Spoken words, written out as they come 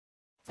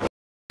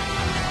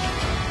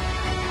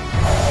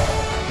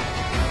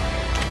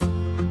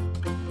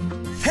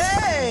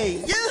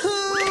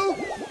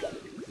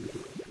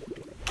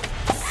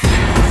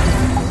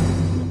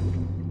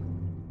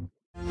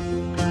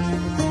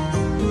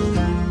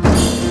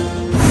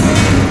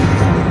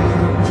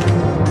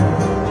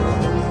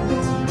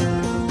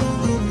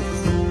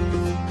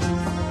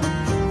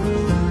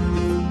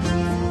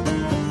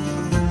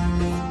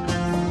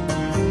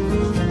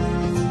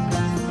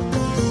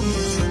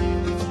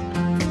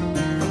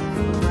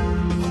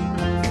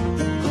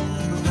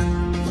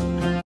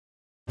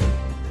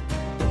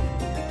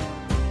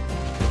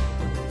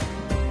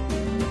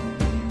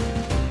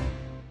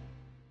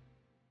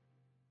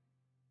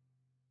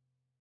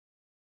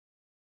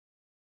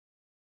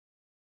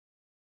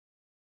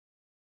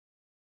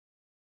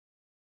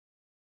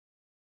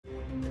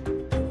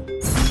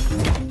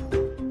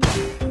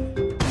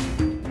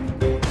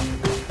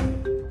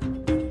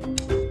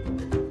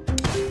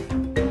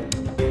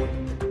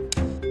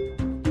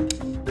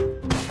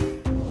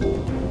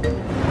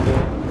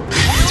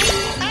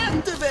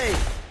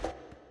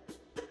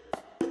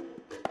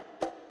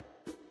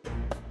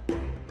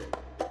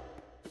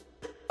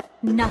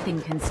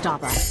Nothing can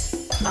stop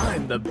us.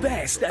 I'm the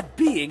best at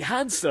being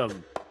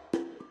handsome.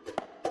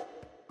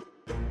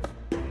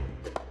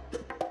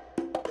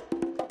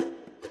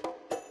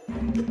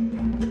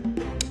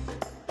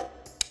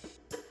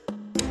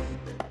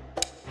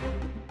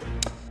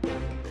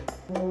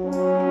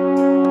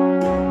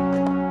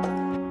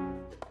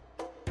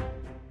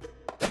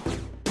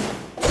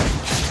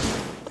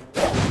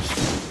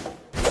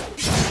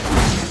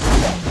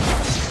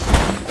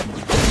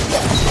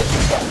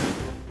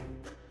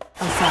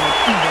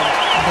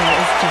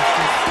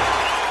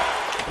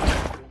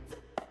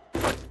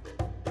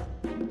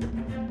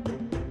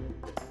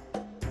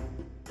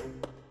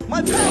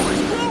 My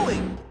power's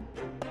growing!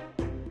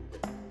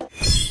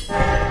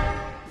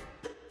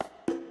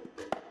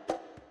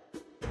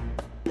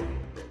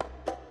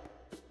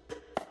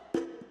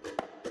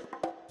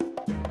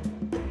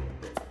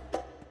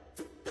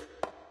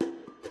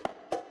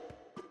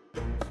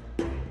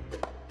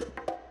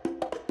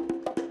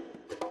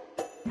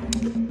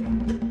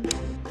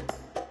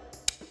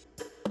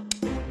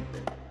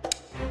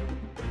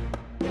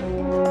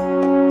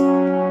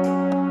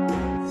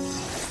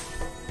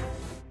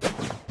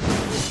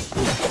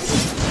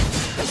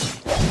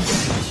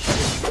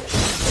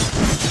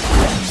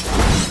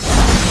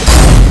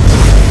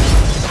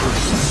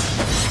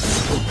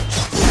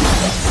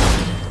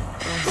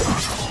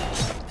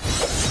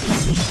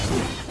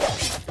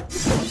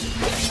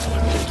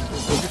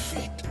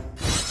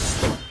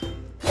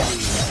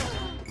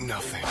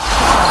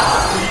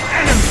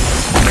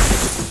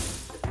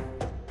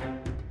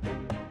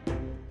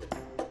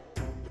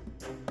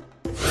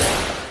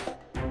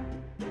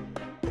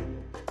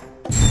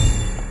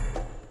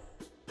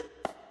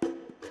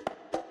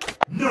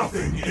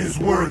 Nothing is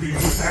worthy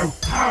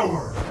without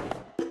power!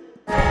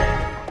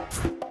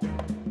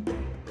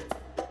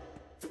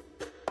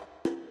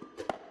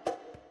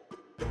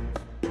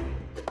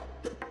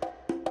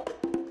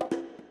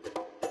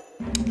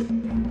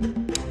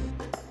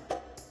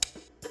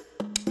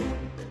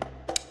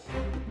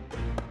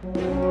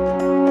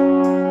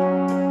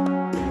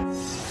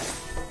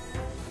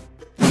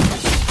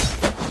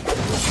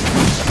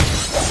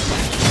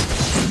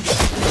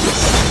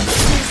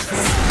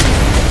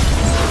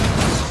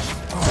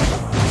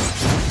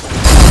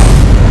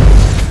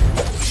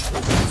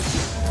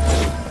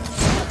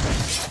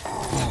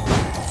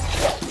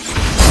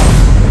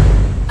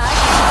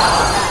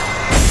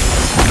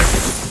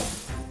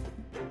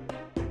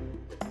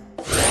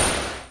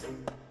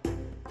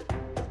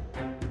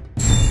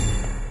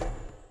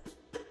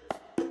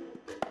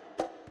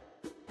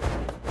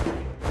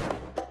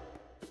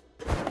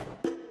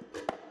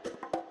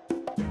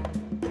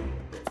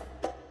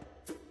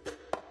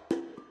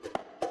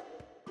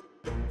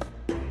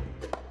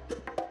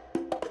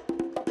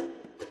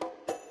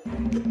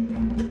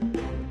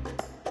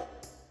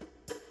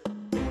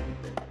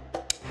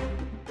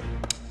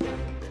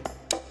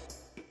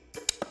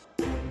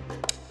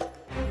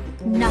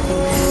 Nothing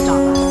can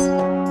stop us.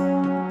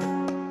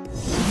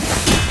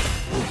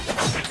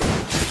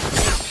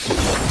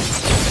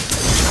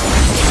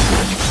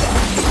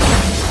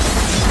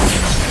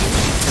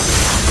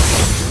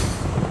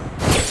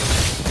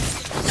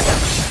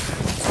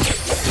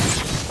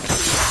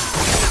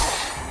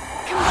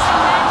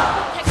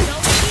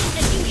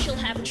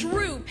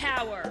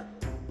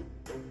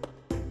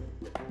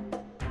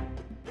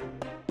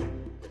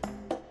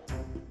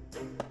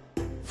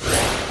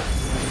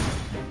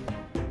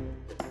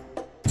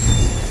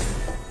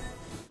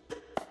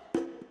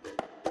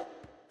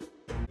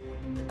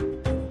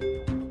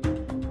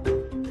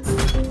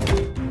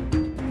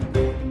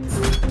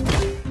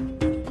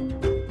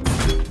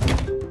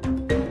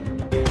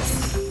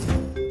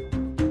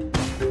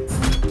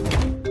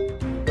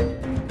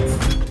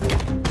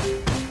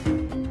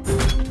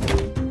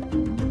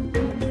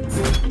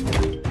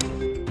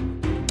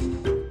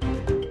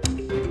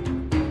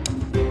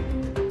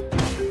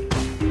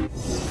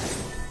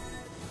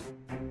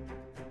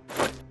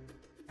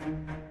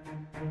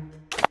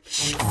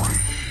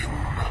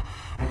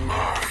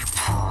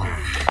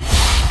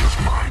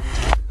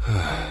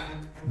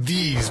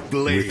 These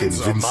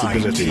blades are my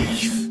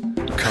teeth.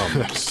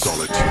 Come,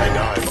 solitude, and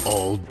I'm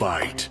all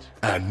bite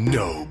and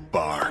no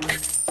bark.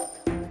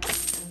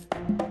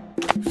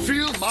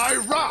 Feel my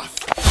wrath!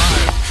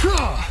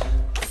 I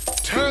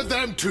tear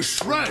them to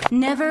shreds!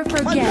 Never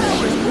forget your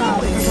love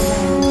for the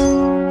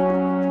land.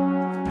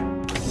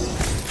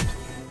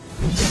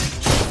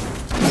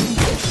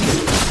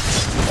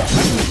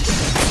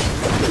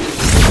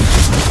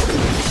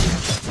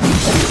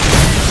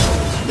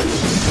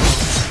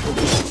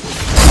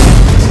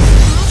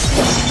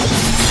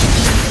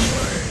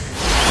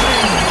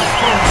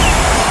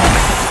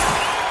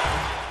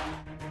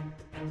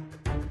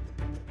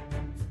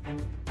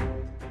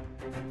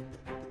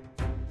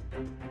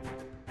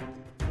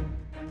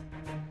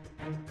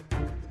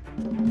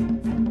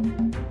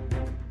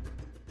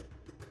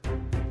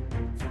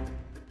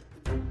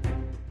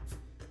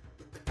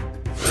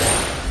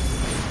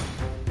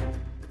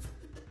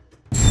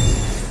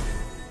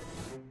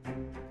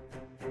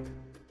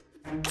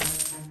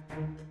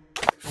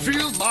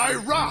 my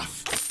wrath!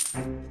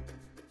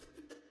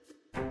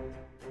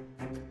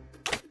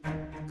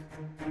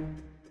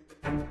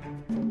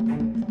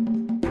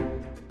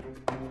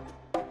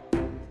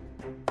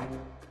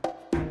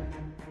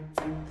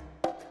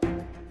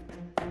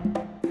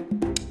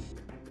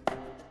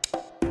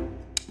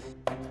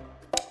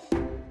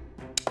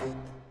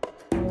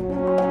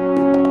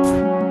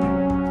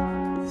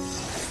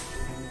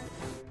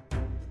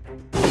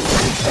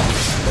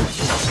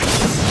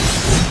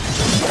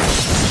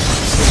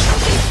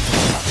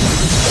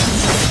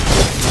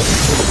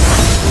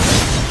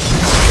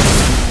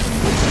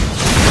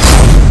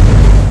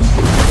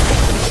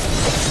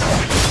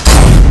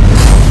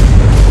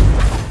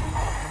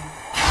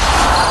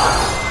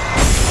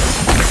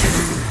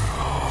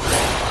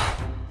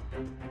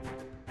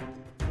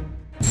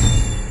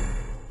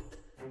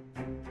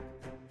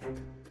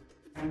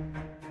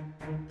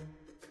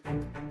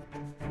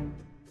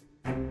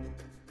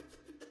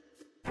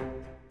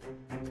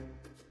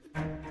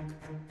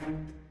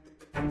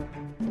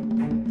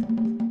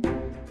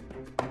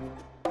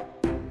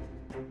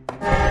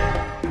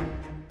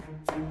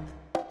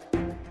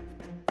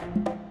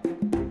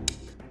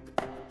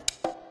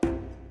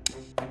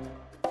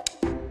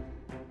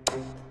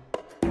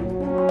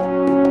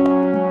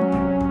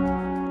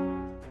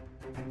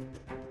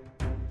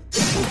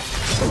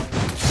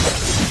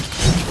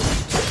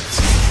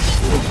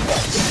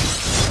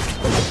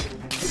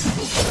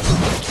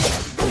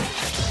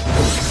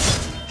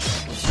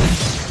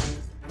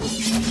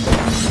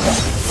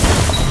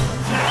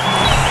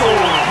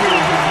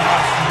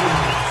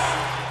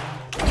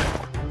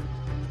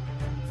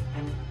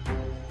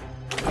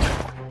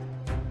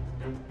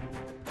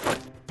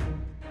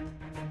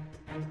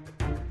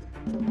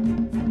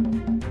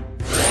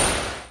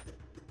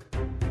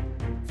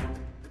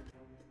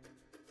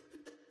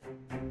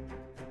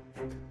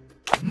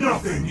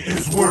 Nothing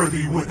is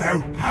worthy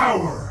without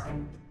power!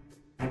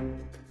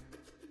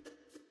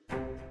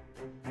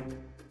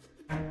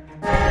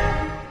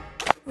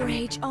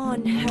 Rage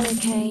on,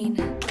 Hurricane.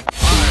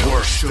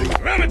 Worst thing.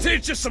 I'm gonna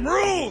teach you some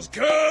rules,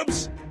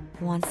 Cubs!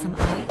 Want some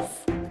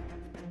ice?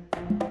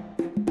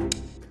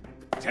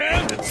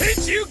 Time to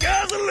teach you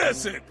guys a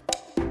lesson!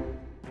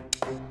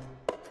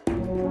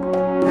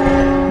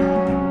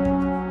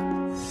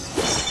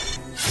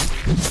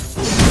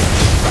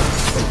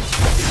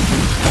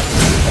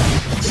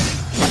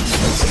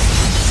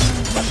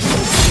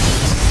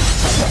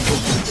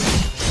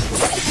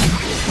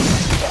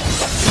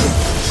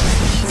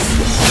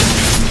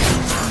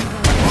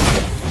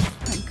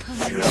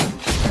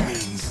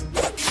 Means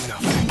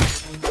nothing.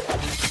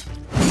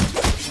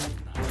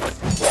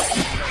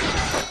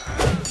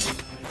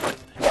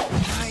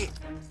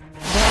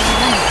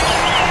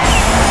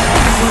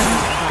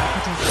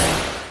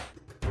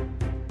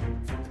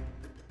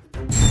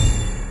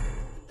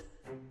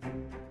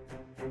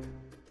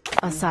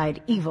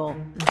 Aside evil,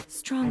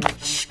 strong.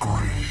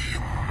 Scream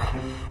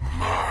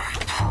my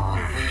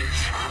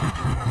praise.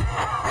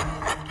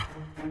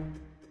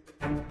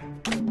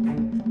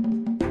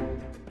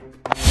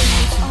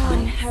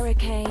 On,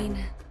 Hurricane.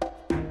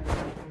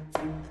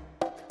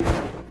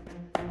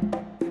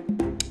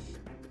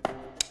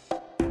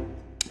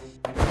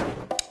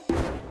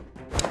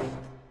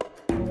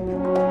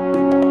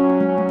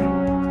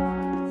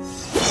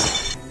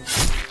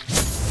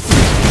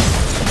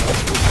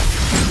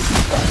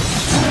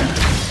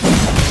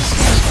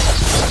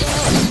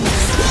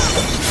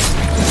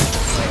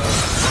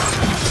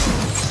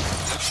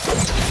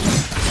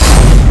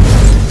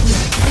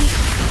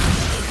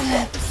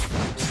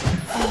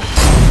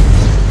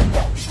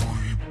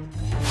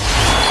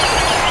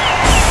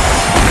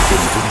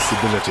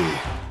 Invincibility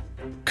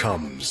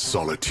comes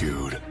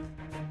solitude.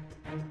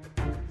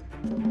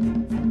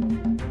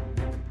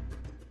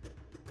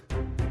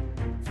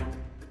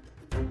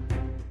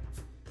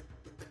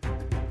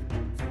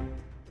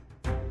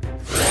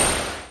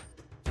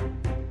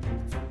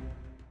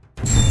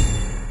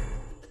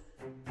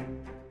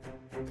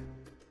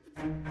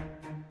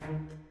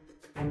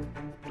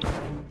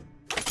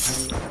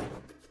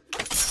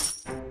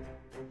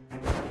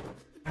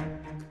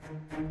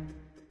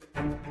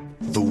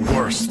 The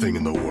worst thing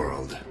in the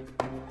world,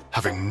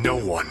 having no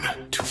one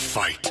to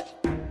fight.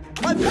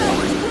 My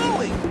power's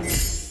growing!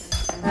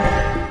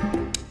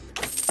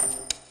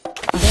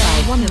 They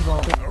are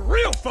wonderful. A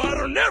real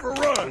fighter never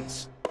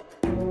runs!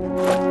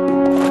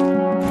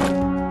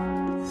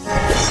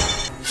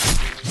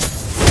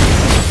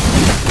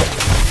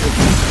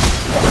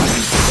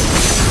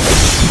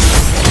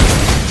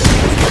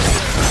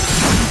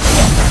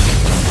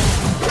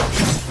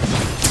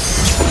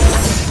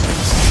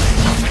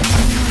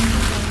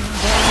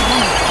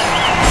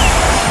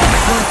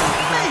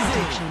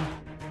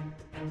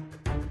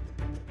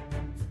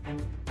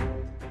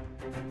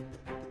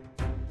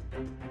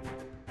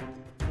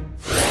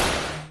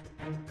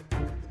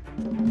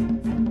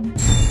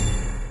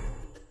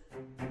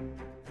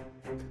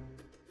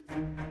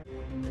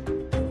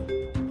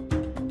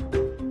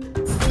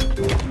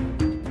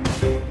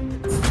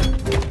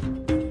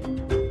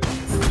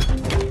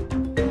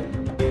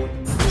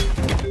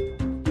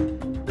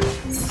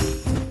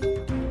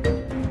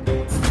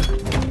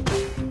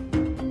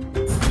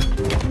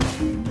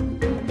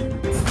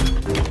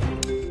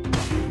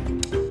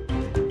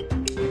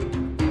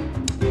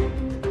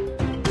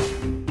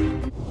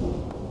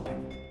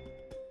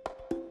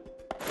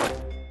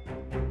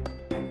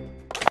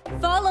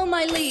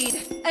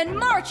 and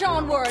march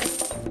onward!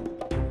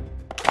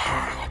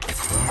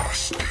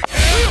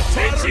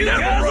 Teach you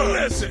guys a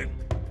lesson!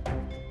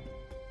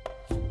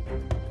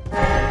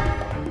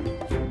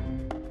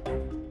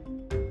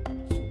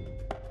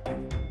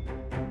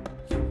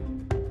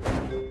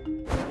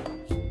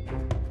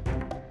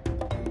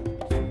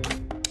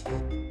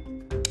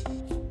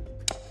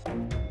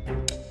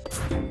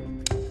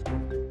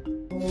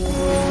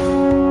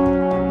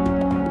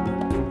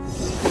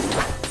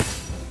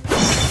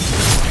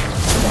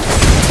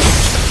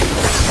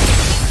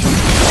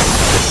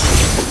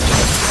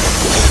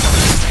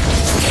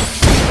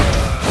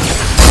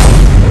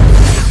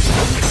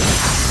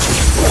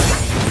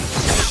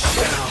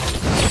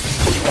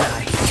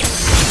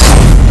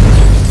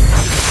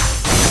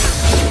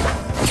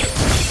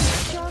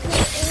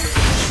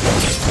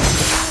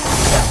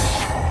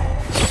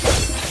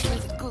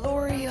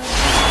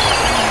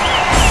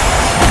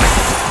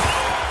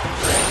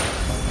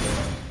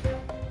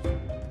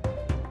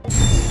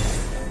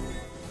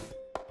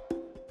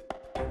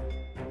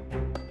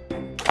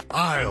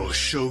 I'll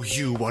show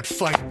you what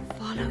fight.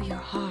 Follow your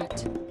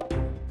heart.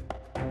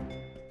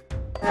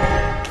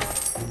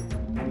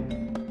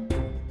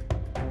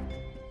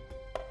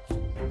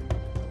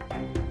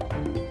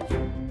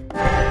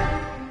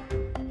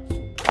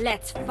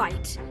 Let's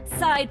fight,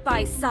 side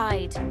by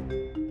side.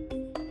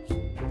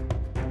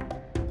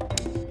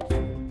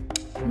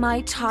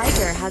 My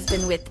tiger has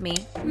been with me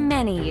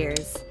many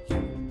years.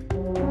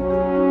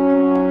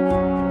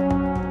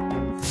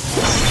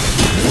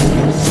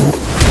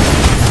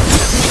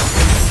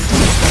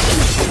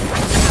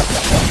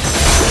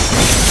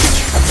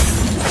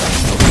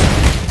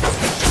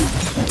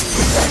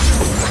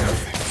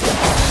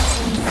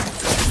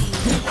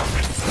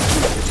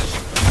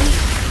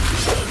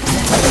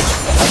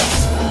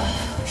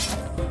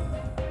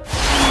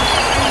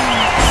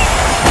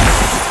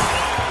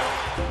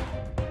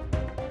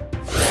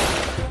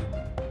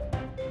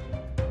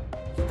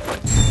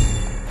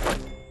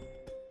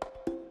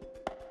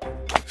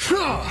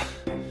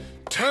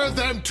 Tear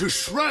them to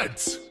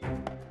shreds!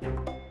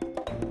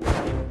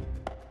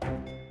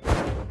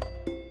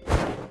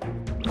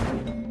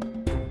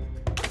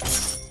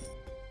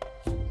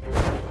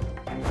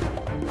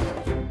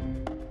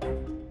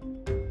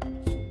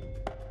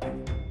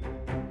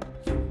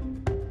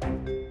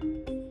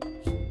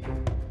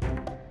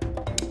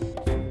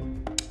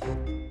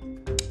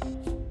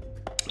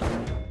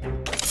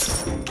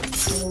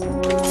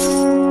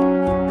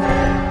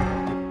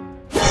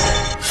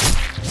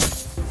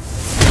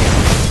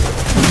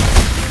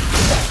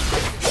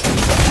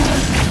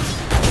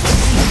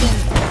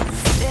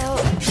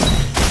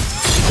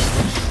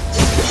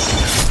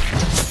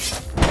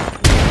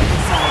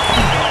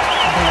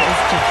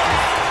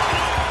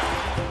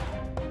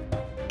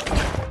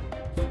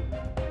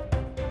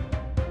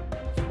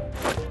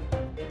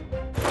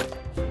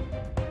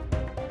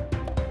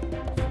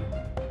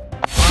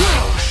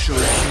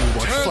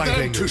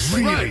 Fighting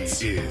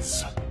really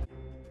is.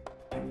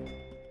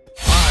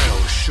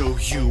 I'll show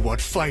you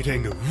what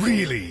fighting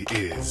really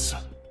is.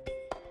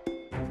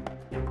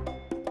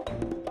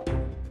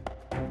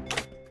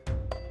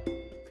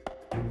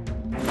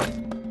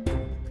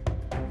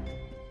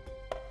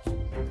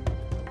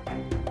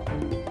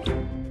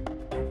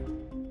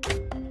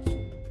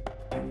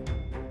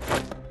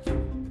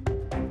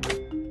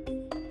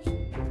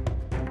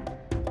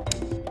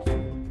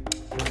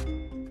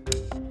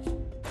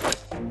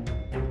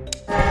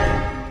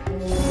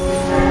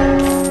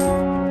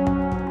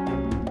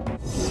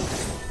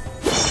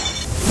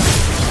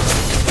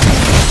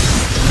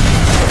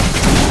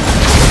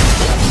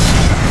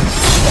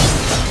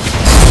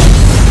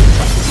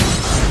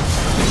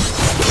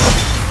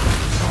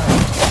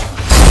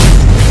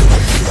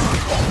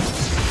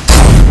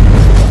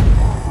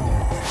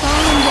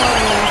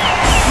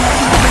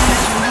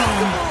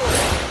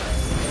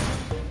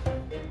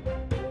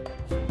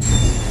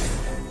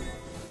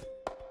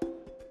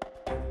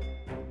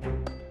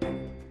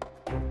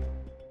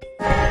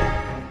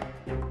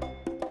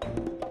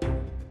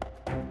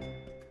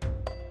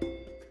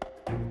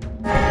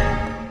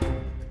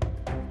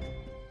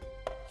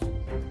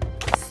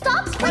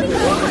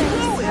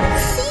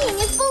 Seeing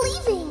is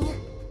believing.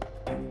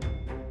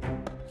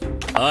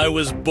 I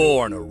was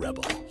born a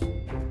rebel.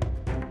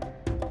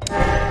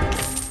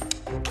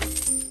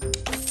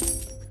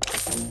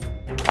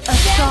 A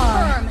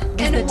star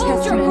is the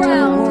testament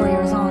of a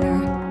warrior's honor.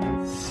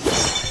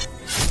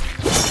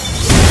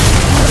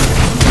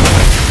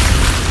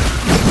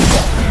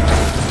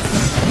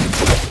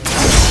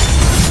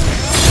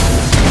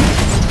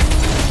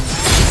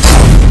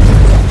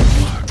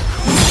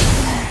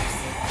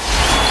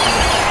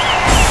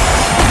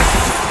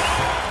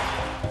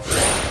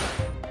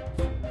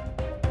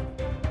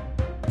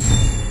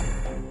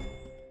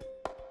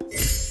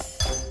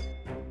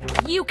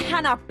 You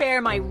cannot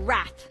bear my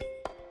wrath.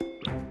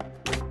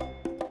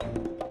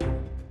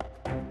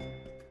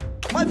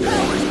 My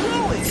power's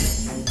growing!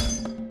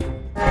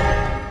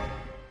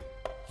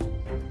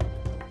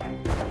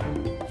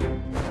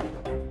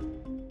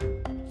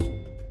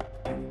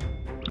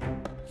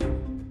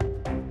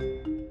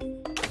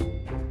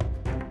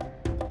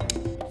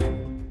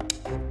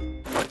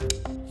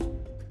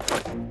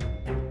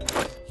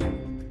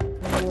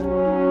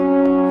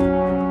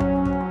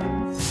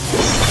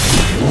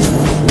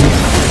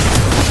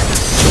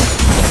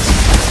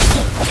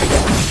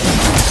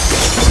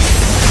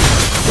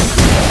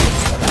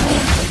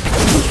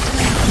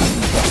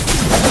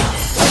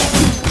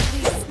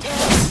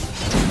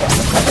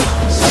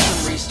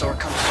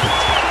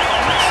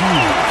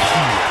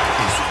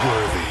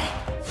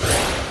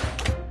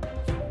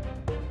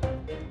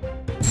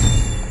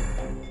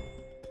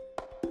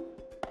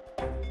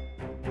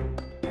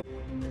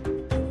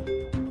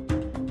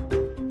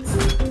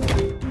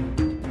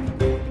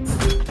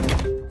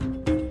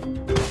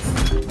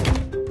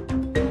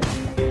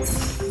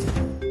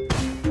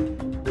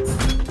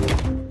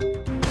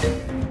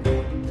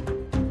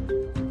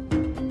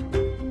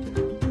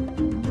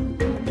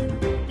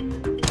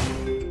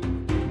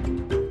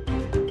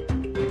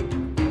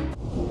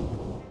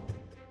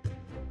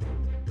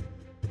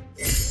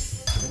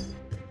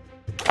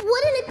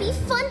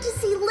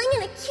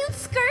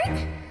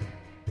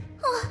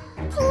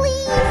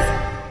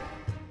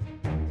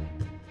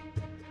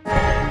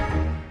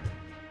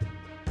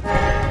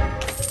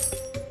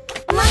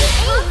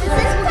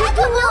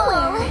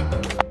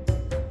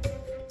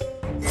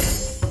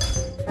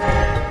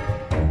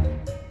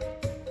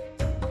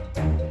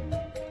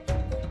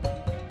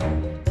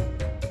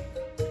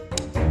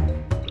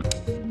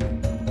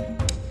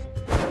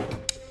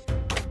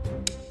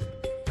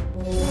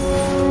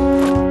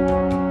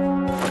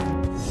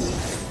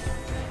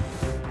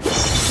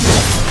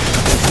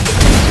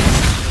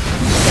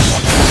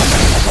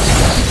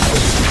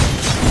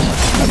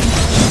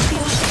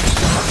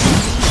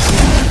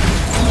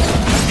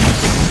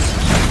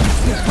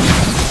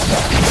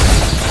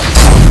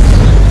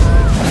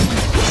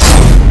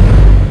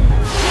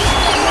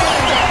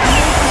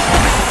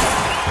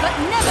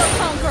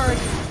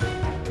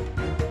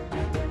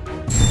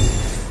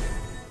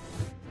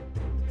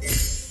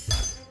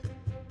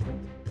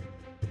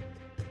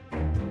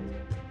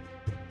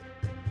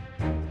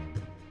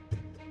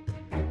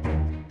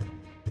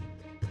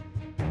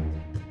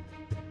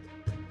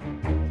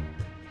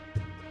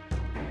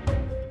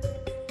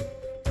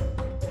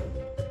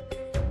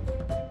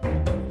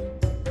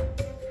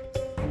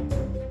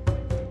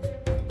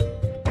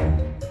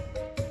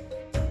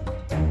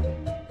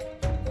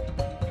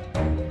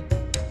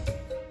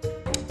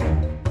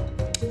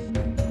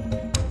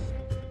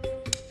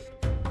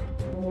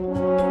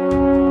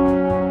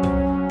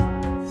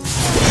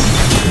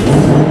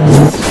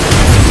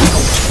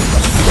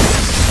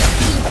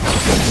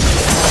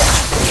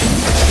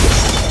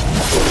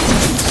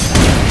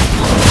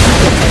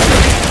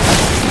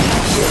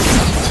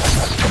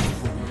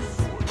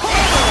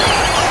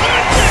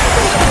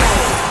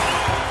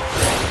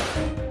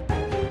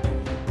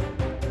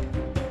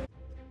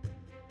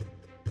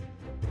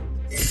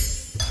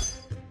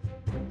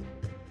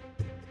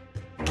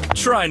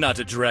 Try not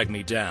to drag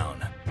me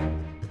down.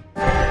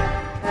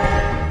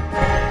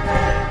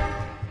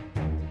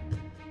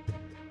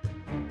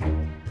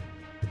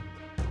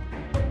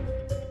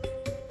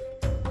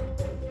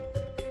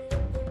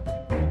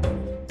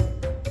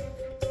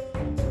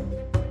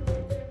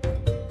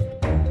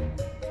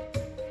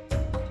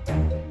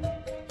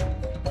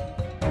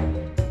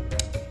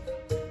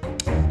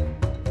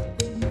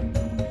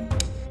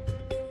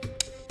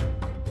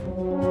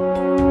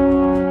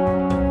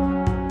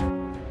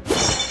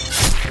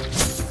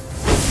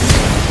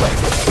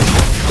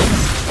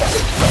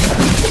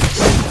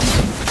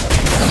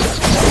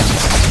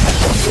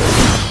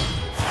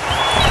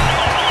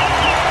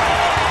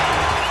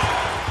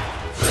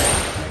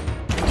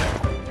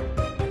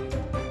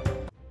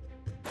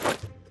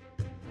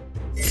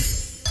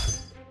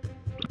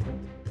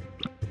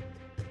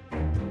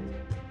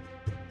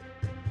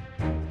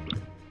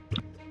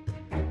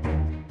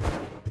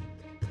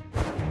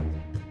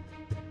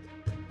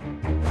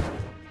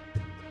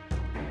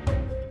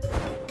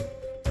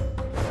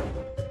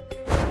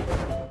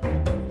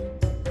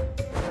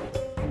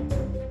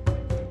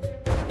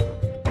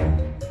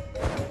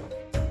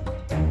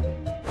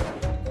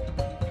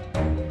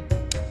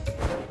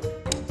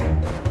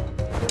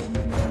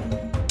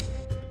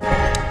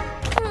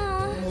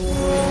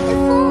 If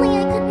only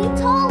I could be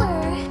taller.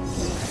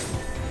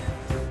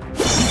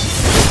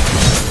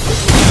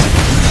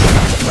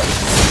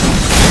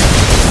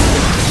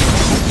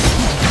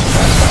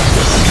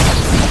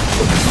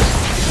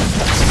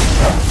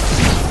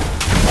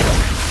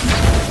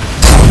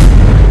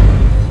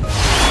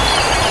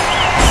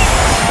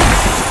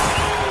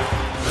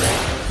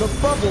 The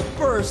bubble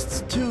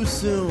bursts too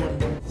soon.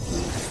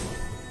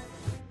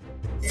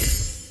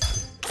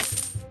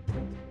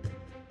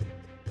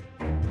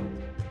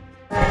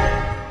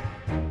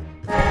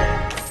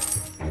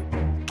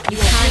 You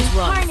can't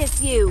run.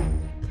 Harness you.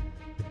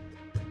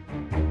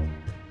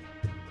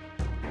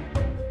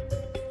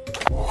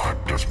 What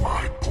does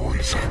my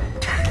poison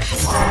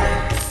taste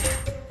like?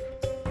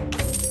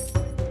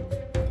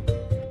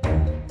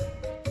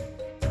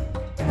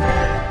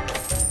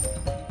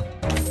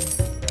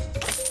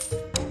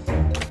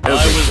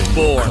 I was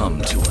born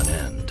come to an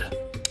end.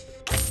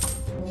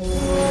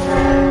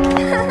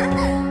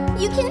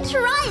 You can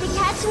try to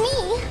catch me.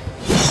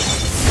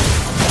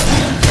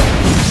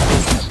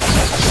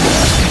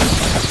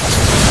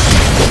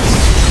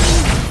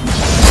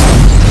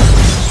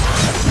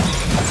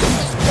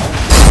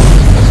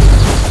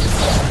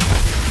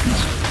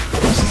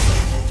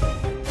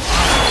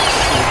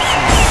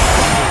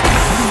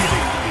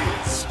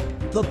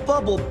 The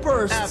bubble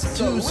bursts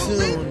too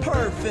soon.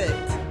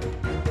 Perfect.